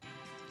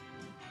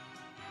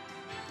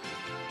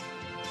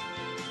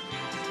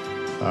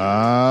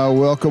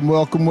Welcome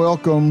to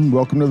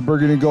the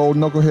Burgundy Gold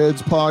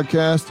Knuckleheads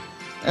podcast.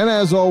 And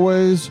as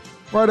always,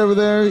 right over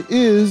there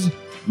is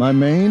my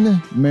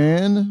main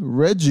man,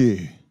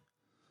 Reggie.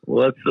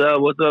 What's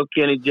up? What's up,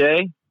 Kenny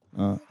J?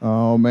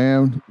 Oh,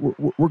 man.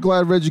 We're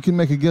glad Reggie can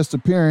make a guest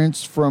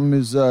appearance from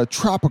his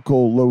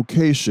tropical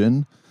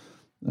location.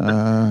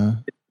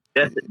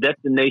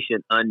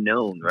 Destination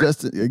unknown,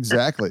 right?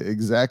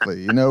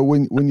 Exactly. You know,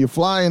 when you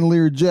fly in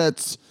Lear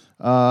jets,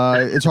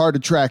 it's hard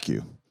to track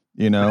you,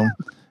 you know.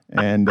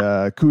 And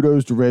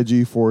kudos to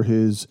Reggie for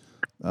his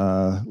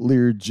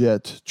Lear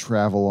jet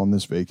travel on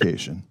this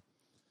vacation.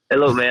 Hey,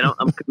 look, man,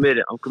 I'm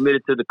committed. I'm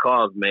committed to the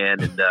cause, man.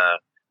 And,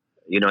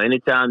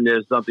 anytime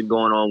there's something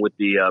going on with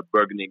the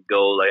Burgundy and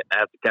Gold, I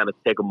have to kind of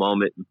take a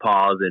moment and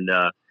pause and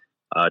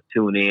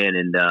tune in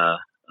and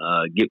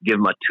give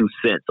my 2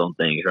 cents on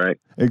things, right?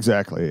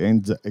 Exactly.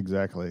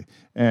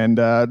 And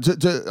I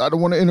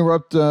don't want to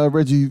interrupt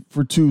Reggie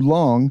for too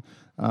long,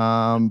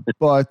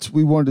 but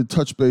we wanted to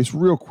touch base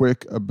real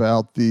quick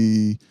about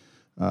the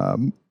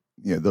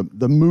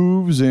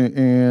moves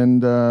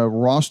and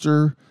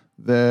roster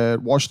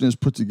that Washington has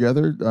put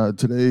together.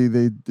 Today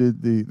they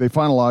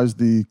finalized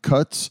the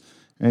cuts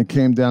and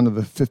came down to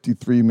the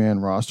 53-man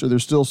roster.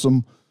 There's still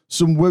some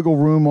wiggle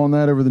room on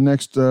that over the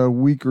next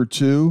week or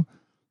two,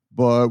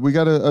 but we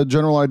got a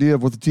general idea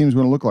of what the team's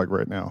going to look like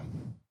right now.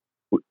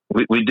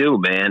 We do,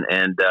 man,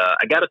 and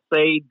I got to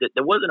say that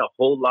there wasn't a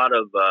whole lot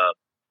of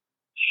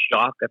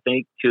shock, I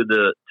think, to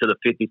the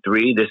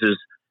 53.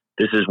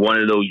 This is one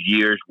of those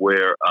years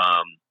where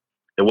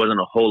there wasn't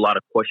a whole lot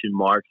of question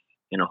marks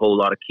in a whole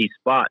lot of key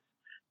spots,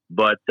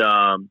 but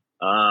there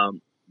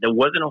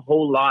wasn't a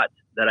whole lot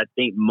that I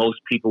think most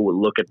people would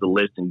look at the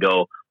list and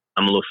go,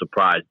 I'm a little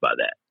surprised by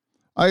that.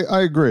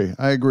 I agree.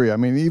 I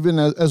mean, even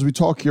as we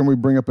talk here and we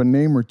bring up a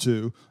name or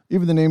two,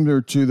 even the name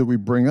or two that we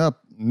bring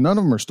up, none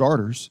of them are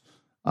starters.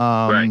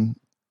 Right.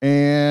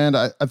 And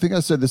I think I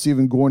said this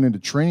even going into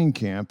training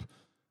camp,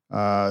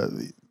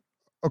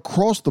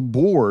 across the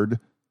board,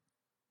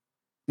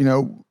 you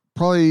know,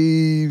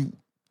 probably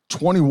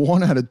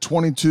 21 out of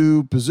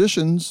 22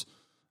 positions,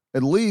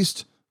 at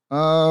least, we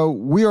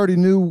already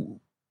knew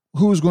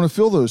who was going to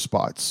fill those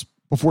spots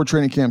before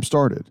training camp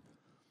started.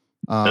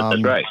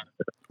 That's right.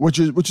 Which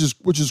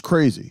is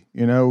crazy.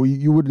 You know,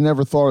 you would have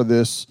never thought of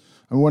this.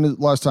 And when is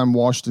the last time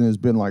Washington has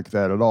been like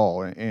that at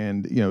all?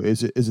 And you know,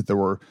 is it that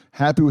we're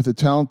happy with the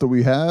talent that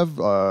we have?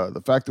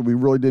 The fact that we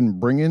really didn't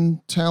bring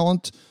in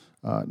talent,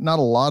 not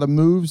a lot of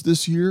moves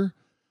this year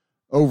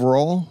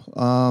overall.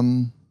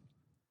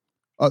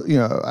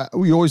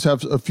 We always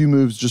have a few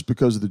moves just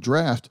because of the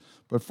draft.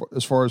 But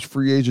as far as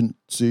free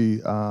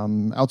agency,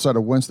 outside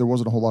of Wentz, there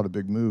wasn't a whole lot of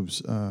big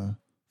moves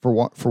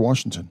for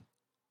Washington.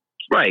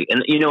 Right,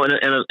 and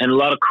a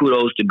lot of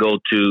kudos to go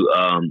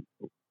to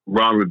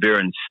Ron Rivera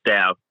and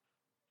staff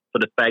for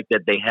the fact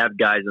that they have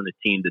guys on the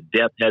team. The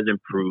depth has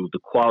improved, the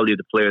quality of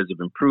the players have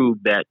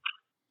improved. That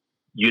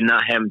you're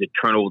not having to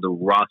turn over the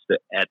roster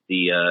at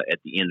the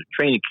end of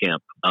training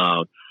camp.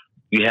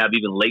 You have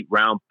even late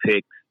round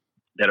picks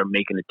that are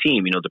making the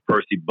team. You know, the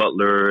Percy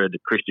Butler, the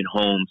Christian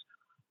Holmes,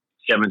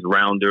 7th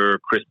rounder,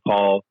 Chris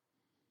Paul,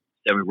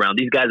 7th round.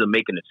 These guys are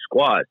making the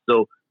squad.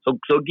 So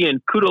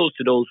again, kudos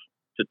to those.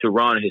 To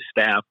Ron and his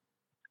staff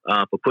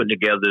for putting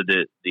together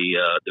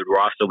the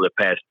roster over the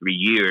past 3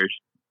 years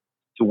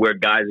to where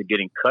guys are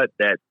getting cut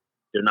that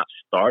they're not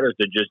starters.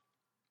 They're just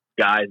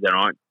guys that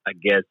aren't, I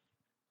guess,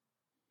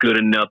 good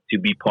enough to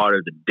be part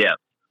of the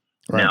depth.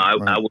 Right, now,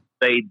 I would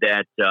say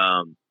that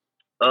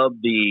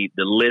of the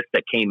list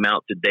that came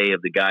out today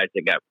of the guys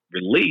that got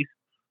released,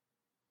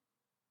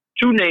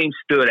 2 names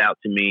stood out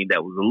to me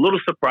that was a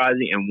little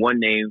surprising, and one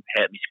name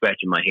had me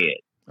scratching my head.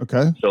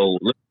 Okay. So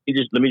let me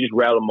just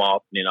rattle them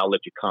off, and then I'll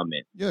let you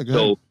comment. Yeah, go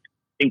ahead.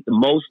 I think the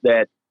most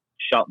that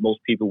shocked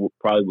most people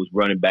probably was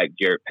running back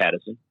Jared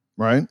Patterson.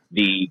 Right.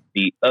 The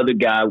other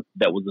guy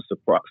that was a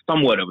surprise,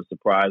 somewhat of a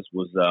surprise,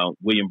 was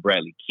William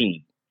Bradley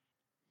King.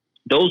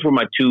 Those were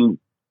my 2.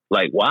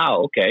 Like,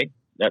 wow, okay,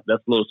 that's a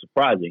little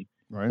surprising.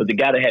 Right. But the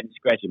guy that had me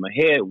scratching my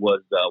head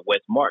was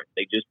Wes Martin.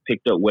 They just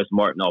picked up Wes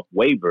Martin off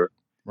waiver,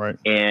 right,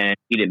 and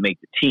he didn't make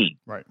the team.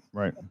 Right.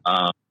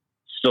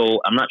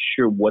 So I'm not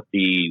sure what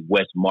the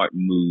Wes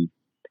Martin move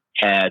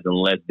has,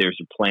 unless there's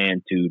a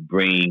plan to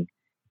bring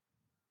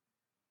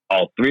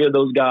all 3 of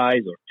those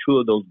guys or 2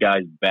 of those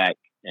guys back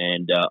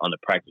and on the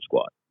practice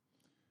squad.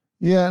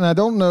 Yeah, and I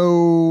don't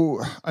know.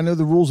 I know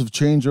the rules have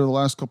changed over the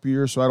last couple of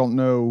years, so I don't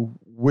know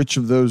which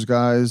of those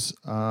guys.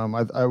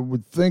 I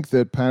would think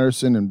that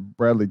Patterson and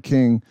Bradley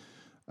King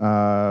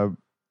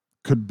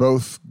could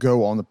both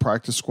go on the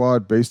practice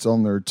squad based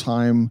on their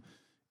time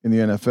in the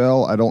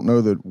NFL. I don't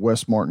know that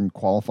Wes Martin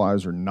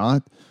qualifies or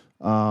not.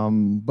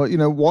 But, you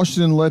know,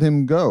 Washington let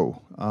him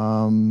go.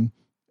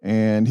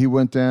 And he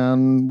went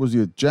down, was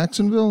he at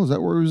Jacksonville? Is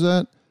that where he was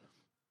at?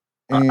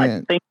 And,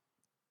 I think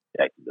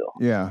Jacksonville.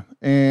 Yeah.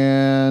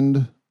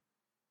 And,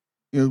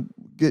 you know,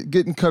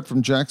 getting cut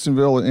from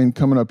Jacksonville and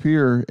coming up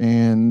here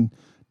and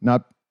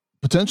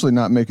potentially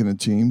not making the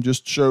team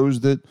just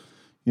shows that,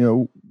 you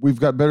know, we've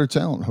got better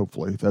talent.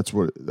 Hopefully that's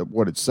what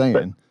it's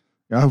saying.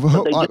 I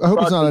hope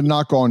it's not a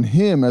knock on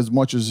him as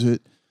much as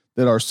it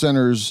that our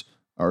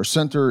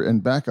center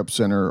and backup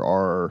center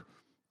are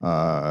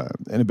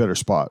in a better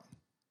spot.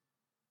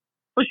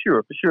 For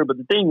sure. But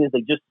the thing is,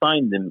 they just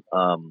signed him.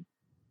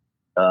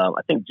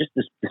 I think just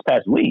this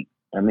past week.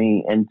 I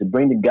mean, and to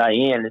bring the guy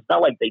in, it's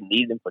not like they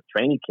need him for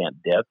training camp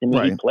depth. I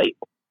mean, he played.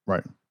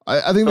 Right.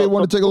 I think they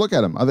want to take a look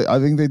at him. I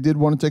think they did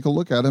want to take a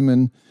look at him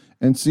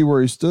and see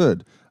where he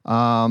stood.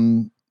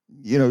 To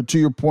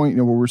your point,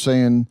 where we're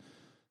saying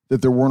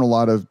that there weren't a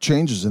lot of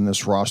changes in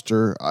this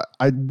roster,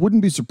 I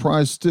wouldn't be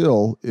surprised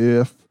still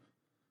if,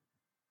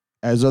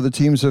 as other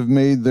teams have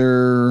made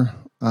their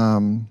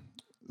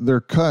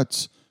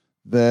cuts,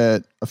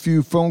 that a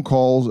few phone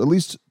calls, at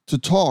least to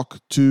talk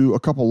to a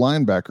couple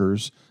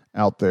linebackers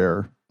out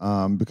there,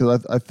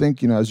 because I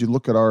think as you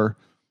look at our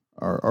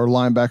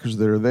linebackers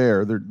that are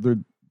there, they're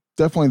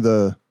definitely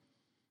the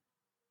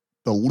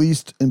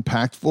least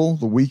impactful,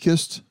 the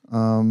weakest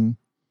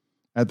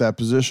at that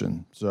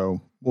position.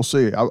 So we'll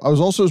see. I was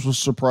also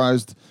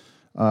surprised,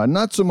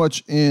 not so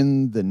much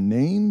in the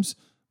names,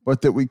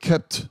 but that we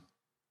kept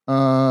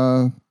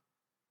 5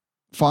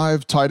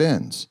 tight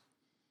ends.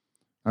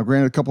 Now,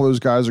 granted, a couple of those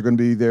guys are going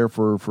to be there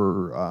for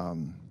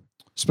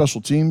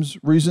special teams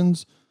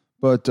reasons,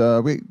 but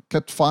we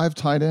kept 5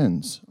 tight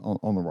ends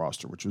on the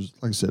roster, which was,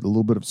 like I said, a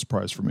little bit of a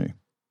surprise for me.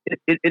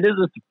 It is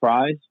a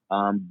surprise,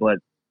 but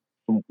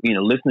from,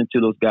 listening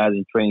to those guys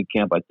in training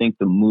camp, I think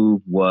the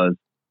move was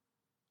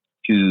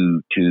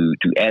to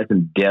add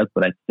some depth,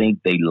 but I think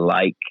they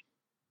like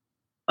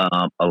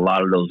a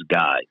lot of those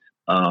guys.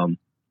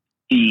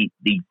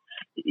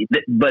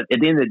 But at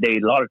the end of the day,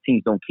 a lot of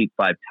teams don't keep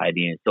 5 tight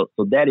ends. So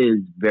that is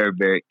very,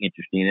 very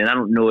interesting. And I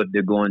don't know if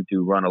they're going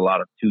to run a lot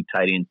of 2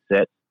 tight end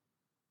sets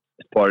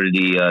as part of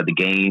the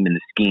game and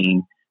the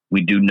scheme.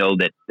 We do know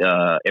that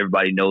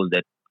everybody knows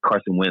that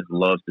Carson Wentz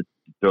loves to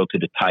throw to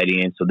the tight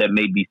end. So that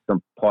may be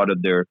some part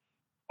of their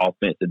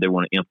offense that they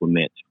want to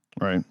implement.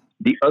 Right.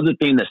 The other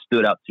thing that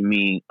stood out to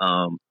me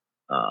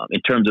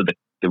in terms of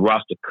the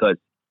roster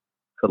cuts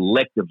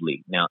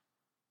collectively, now,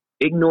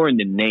 ignoring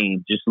the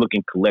names, just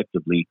looking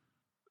collectively,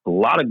 a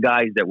lot of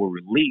guys that were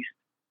released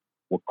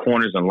were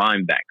corners and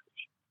linebackers.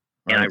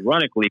 Right. And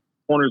ironically,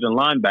 corners and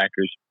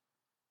linebackers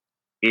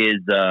is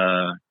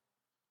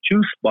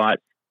 2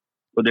 spots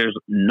where there's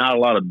not a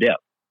lot of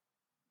depth.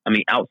 I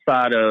mean,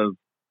 outside of,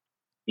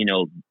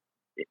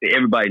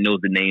 everybody knows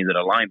the names of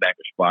the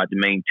linebacker spot, the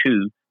main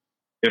 2,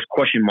 there's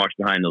question marks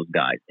behind those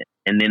guys.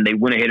 And then they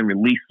went ahead and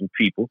released some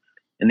people.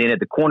 And then at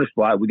the corner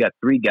spot, we got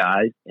 3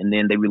 guys, and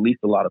then they released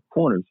a lot of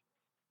corners,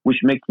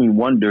 which makes me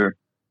wonder,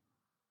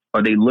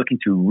 are they looking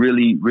to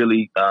really,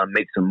 really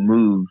make some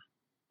moves,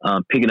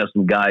 picking up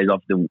some guys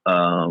off the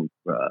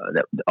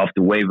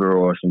waiver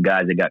or some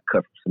guys that got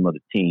cut from some other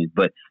teams?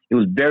 But it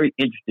was very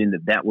interesting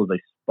that was a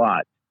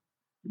spot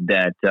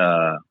that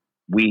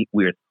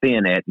we're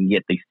thin at, and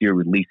yet they still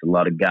released a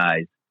lot of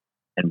guys.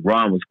 And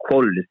Ron was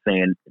quoted as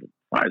saying,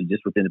 probably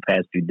just within the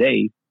past few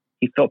days,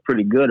 he felt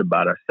pretty good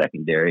about our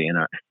secondary, and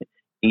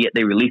yet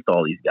they released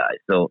all these guys.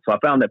 So I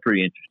found that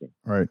pretty interesting.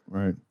 Right.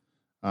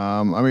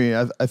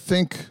 I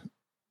think,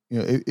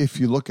 if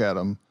you look at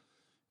them,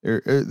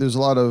 there's a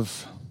lot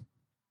of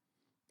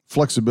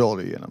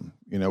flexibility in them.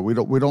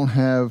 We don't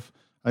have.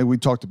 I think we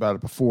talked about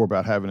it before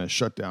about having a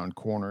shutdown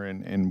corner,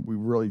 and we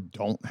really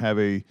don't have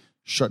a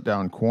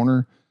shutdown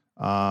corner.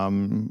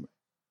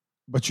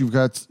 But you've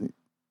got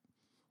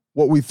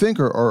what we think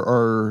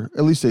are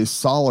at least a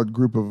solid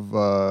group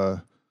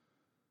of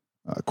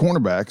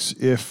cornerbacks.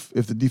 If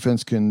the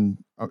defense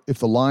if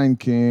the line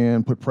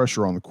can put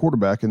pressure on the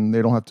quarterback and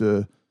they don't have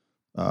to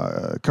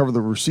cover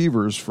the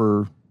receivers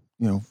for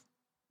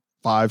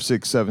 5,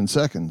 6, 7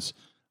 seconds.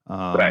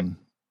 Right.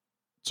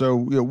 So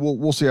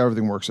we'll see how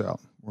everything works out.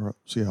 We'll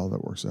see how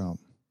that works out.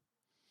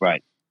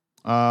 Right.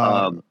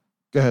 Go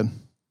ahead.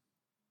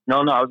 No,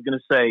 I was going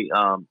to say,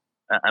 I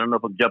don't know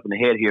if I'm jumping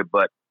ahead here,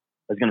 but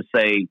I was going to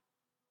say,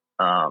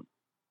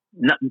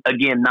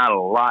 not a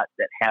lot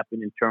that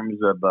happened in terms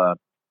of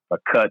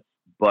cuts,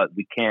 but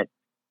we can't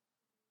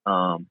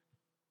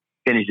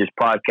finish this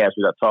podcast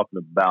without talking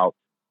about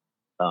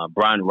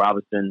Brian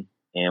Robinson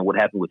and what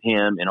happened with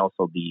him, and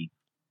also the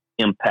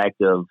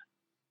impact of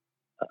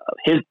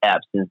his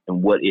absence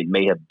and what it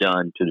may have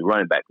done to the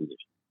running back position.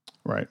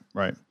 Right.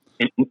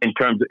 In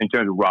terms of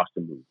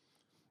roster moves.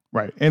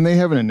 Right, and they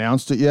haven't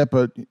announced it yet,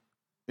 but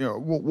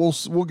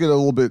we'll get a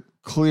little bit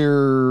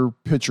clearer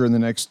picture in the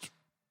next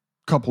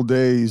couple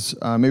days.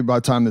 Maybe by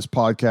the time this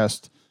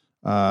podcast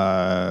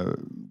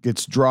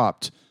gets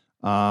dropped,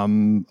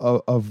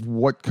 of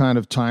what kind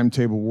of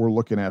timetable we're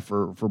looking at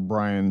for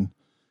Brian.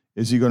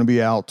 Is he going to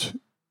be out,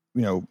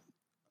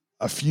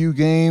 a few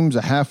games,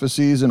 a half a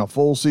season, a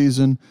full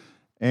season?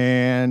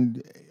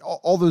 And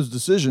all those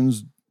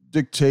decisions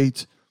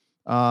dictate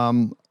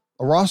a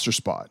roster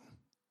spot.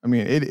 I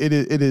mean,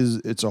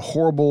 it's a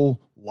horrible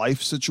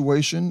life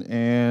situation.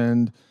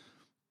 And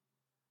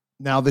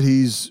now that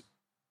he's,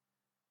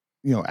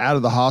 out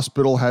of the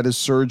hospital, had his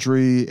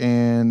surgery,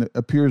 and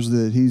appears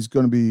that he's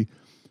going to be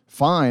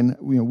fine.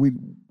 We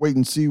wait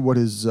and see what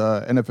his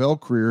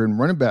NFL career and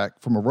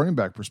from a running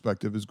back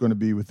perspective is going to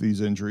be with these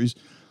injuries.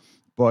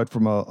 But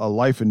from a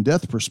life and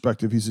death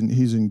perspective, he's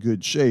in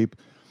good shape.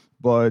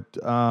 But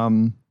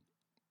from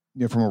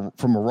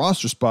a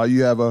roster spot,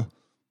 you have a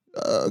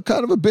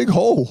kind of a big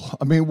hole.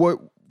 I mean,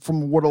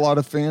 from what a lot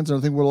of fans and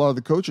I think what a lot of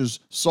the coaches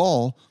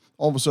saw,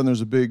 all of a sudden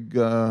there's a big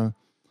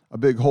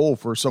hole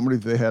for somebody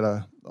that they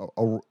had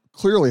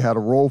clearly had a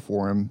role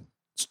for him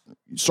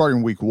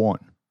starting week 1.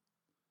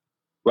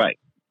 Right,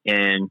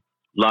 and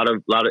a lot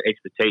of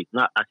expectations.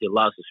 I say a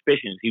lot of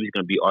suspicions he was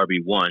going to be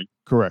RB1.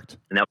 Correct,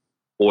 and that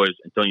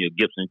forced Antonio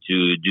Gibson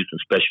to do some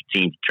special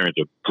teams in terms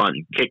of punt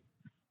and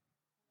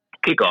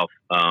kickoff,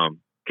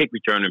 kick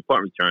returner and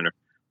punt returner,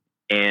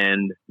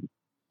 and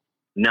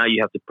now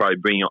you have to probably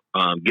bring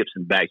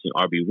Gibson back to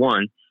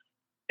RB1,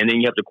 and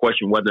then you have to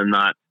question whether or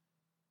not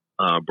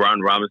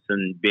Brian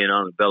Robinson being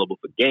unavailable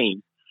for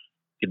games,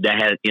 if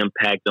that had an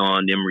impact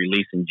on them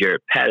releasing Jaret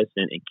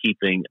Patterson and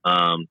keeping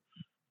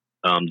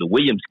the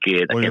Williams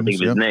kid. I can't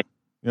think of his name.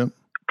 Yep.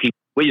 Keep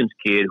Williams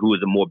kid, who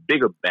is a more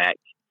bigger back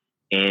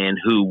and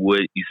who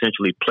would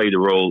essentially play the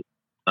role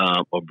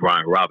of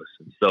Brian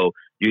Robinson. So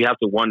you have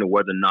to wonder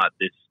whether or not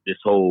this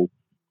whole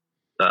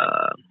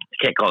I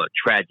can't call it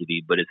a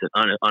tragedy, but it's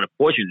an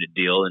unfortunate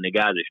deal, and the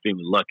guy's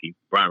extremely lucky.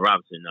 Brian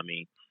Robinson, I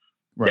mean,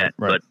 right.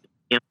 But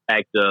the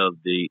impact of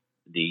the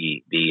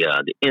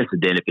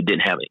incident, if it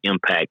didn't have an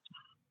impact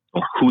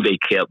on who they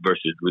kept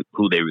versus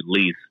who they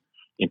released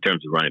in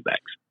terms of running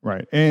backs.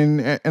 Right.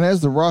 And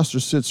as the roster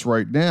sits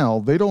right now,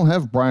 they don't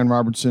have Brian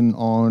Robinson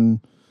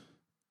on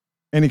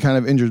any kind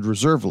of injured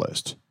reserve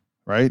list,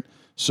 right?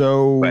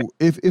 So right.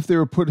 If they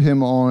were put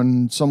him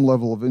on some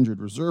level of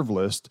injured reserve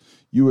list,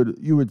 you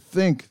would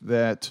think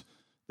that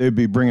they'd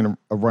be bringing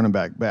a running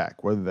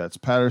back, whether that's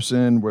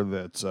Patterson, whether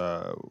that's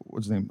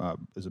what's his name,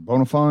 is it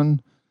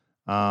Bonifon?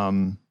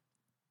 That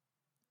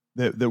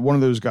one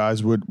of those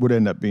guys would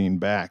end up being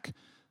back.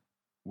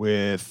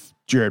 With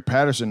Jaret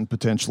Patterson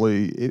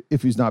potentially,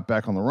 if he's not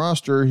back on the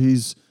roster,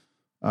 he's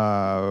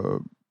a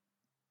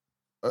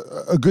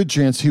good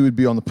chance he would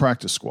be on the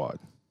practice squad.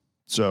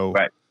 So,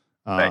 right.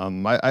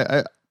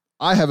 I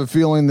have a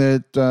feeling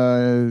that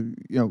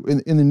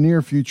in the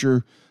near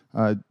future,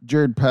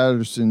 Jaret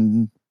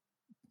Patterson,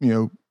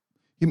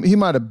 he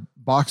might have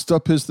boxed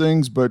up his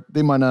things, but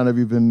they might not have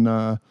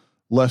even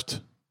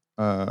left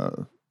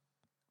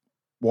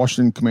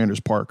Washington Commanders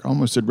Park. I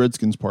almost said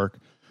Redskins Park.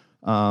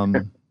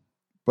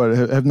 But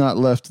have not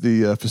left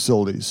the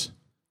facilities.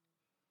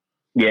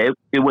 Yeah,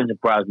 it wouldn't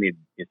surprise me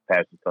if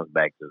Patterson comes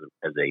back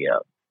as a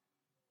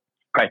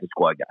practice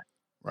squad guy.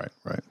 Right,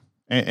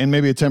 and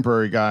maybe a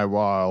temporary guy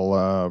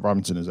while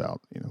Robinson is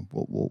out.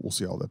 We'll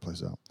see how that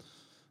plays out.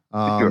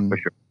 For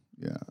sure.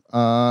 Yeah.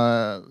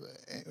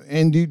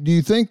 And do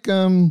you think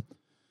that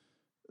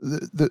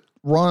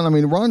Ron? I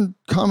mean, Ron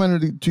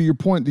commented to your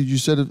point that you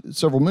said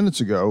several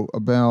minutes ago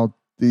about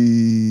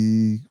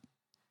the.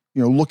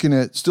 Looking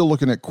at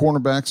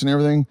cornerbacks and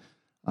everything,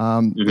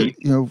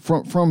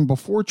 from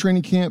before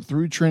training camp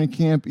through training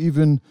camp,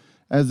 even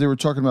as they were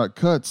talking about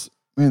cuts,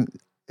 man,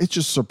 it's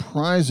just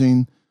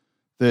surprising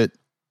that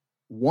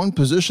one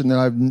position that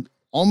I've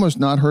almost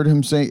not heard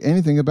him say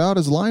anything about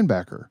is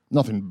linebacker.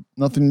 Nothing,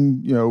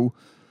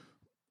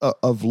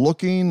 of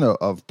looking,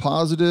 of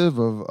positive,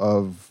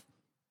 of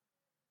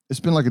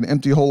it's been like an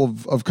empty hole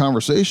of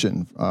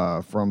conversation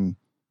from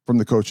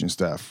the coaching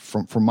staff,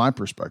 from my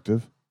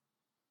perspective.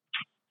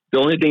 The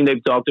only thing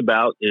they've talked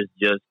about is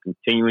just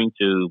continuing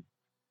to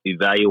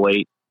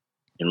evaluate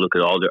and look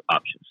at all their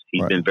options.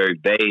 He's been very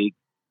vague,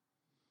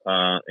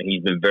 and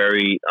he's been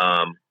very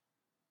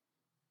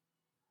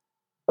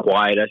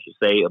quiet, I should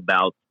say,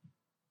 about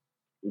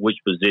which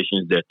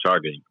positions they're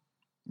targeting.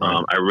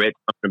 Right. I read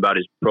something about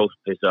his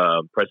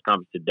press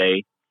conference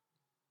today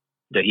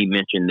that he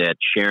mentioned that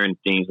sharing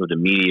things with the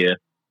media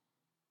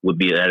would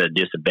be at a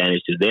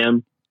disadvantage to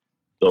them.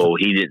 So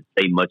he didn't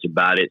say much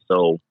about it.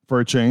 So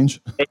for a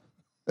change.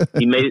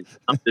 He made it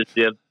sound as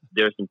if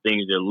there's some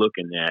things they're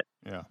looking at,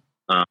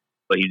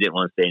 but he didn't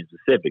want to say in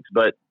specifics.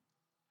 But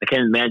I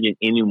can't imagine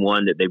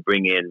anyone that they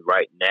bring in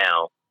right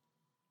now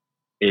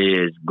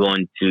is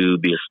going to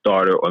be a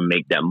starter or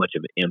make that much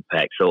of an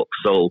impact.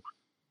 So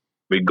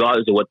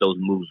regardless of what those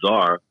moves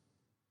are,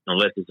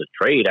 unless it's a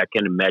trade, I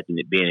can't imagine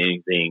it being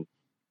anything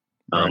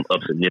of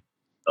significance.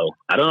 So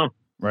I don't know.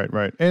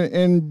 Right.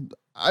 And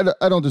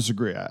I don't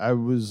disagree.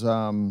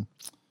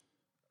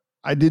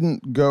 I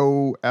didn't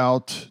go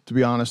out, to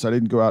be honest, I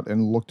didn't go out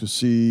and look to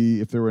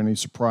see if there were any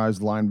surprise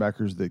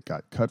linebackers that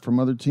got cut from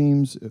other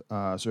teams.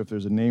 So if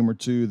there's a name or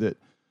two that,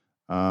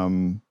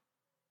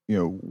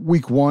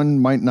 week 1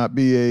 might not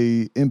be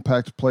a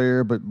impact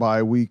player, but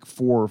by week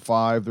 4 or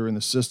 5, they're in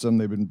the system.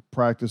 They've been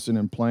practicing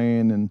and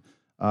playing, and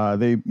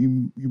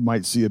you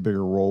might see a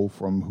bigger role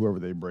from whoever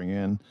they bring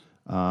in.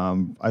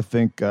 I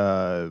think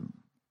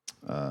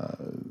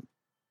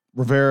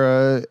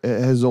Rivera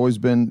has always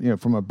been,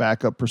 from a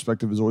backup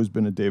perspective, has always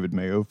been a David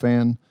Mayo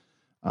fan.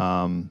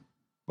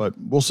 But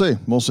we'll see.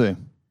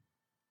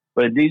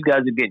 But if these guys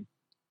are getting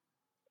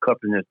cut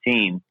from their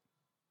team,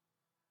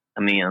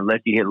 I mean, unless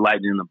you hit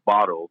lightning in the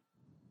bottle,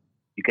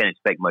 you can't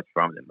expect much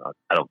from them.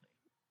 I don't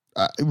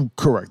think.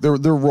 Correct. They're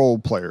role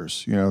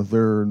players. You know,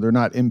 they're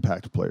not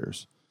impact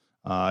players.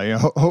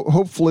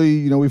 Hopefully,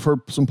 you know, we've heard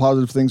some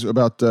positive things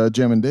about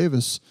Jamin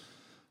Davis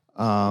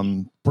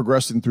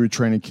progressing through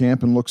training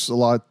camp and looks a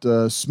lot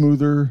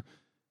smoother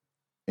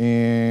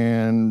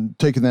and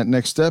taking that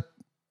next step.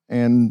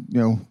 And, you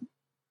know,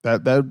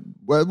 that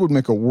would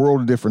make a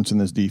world of difference in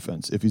this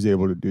defense if he's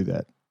able to do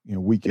that, you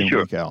know, week in,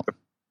 week out.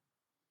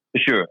 For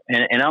sure.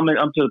 And I'm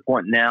to the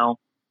point now,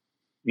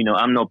 you know,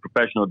 I'm no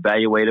professional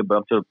evaluator, but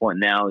I'm to the point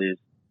now is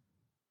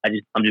I'm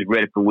just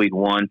ready for week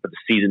one for the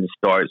season to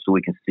start so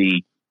we can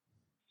see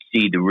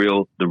the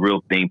real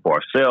thing for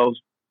ourselves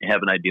and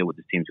have an idea what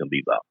this team's going to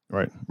be about.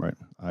 Right.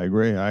 I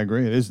agree.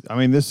 It is. I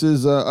mean, this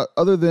is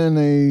other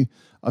than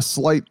a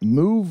slight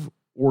move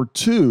or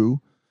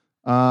two,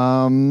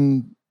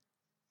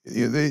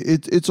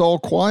 it's all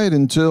quiet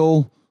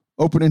until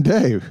opening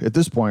day at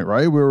this point,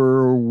 right?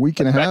 We're a week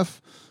and a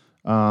half.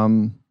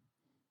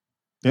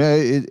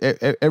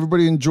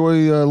 Everybody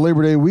enjoy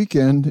Labor Day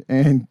weekend,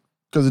 and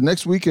because the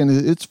next weekend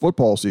it's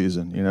football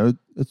season. You know,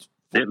 it's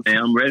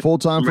I'm ready.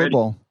 Full-time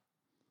football.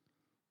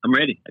 I'm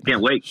ready. I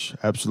can't wait.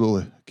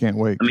 Absolutely, can't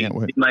wait. I mean, can't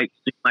wait. It might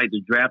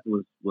the draft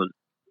was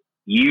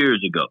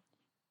years ago.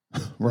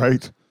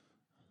 Right.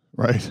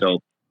 So,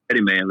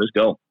 ready, man. Let's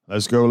go.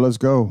 Let's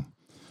go.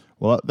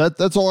 Well,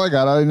 that's all I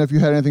got. I don't know if you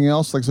had anything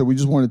else. Like I said, we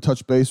just wanted to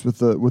touch base with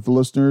the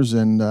listeners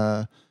and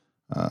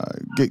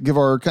give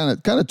our kind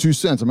of 2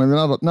 cents. I mean,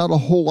 not a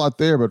whole lot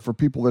there, but for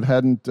people that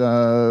hadn't paid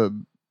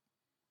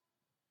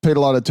a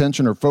lot of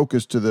attention or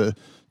focus to the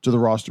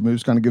roster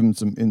moves, kind of give them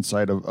some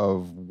insight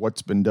of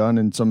what's been done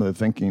and some of the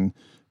thinking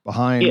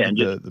behind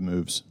the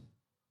moves.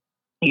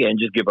 Yeah, and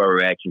just give our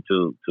reaction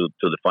to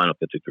the final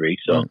 53.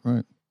 So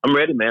right. I'm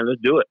ready, man.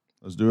 Let's do it.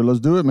 Let's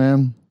do it,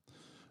 man.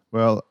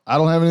 Well, I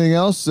don't have anything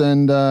else,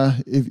 and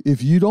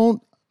if you don't,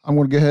 I'm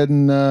going to go ahead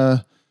and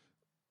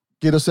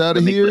get us out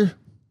of here.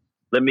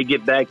 Let me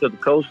get back to the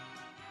coast.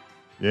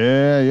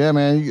 Yeah,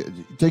 man. You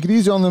take it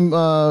easy on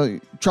them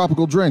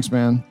tropical drinks,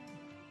 man.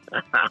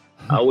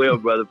 I will,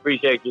 brother.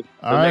 Appreciate you.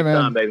 All right, next man.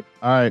 time, baby.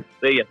 All right.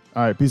 See ya.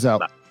 All right. Peace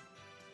out. Bye.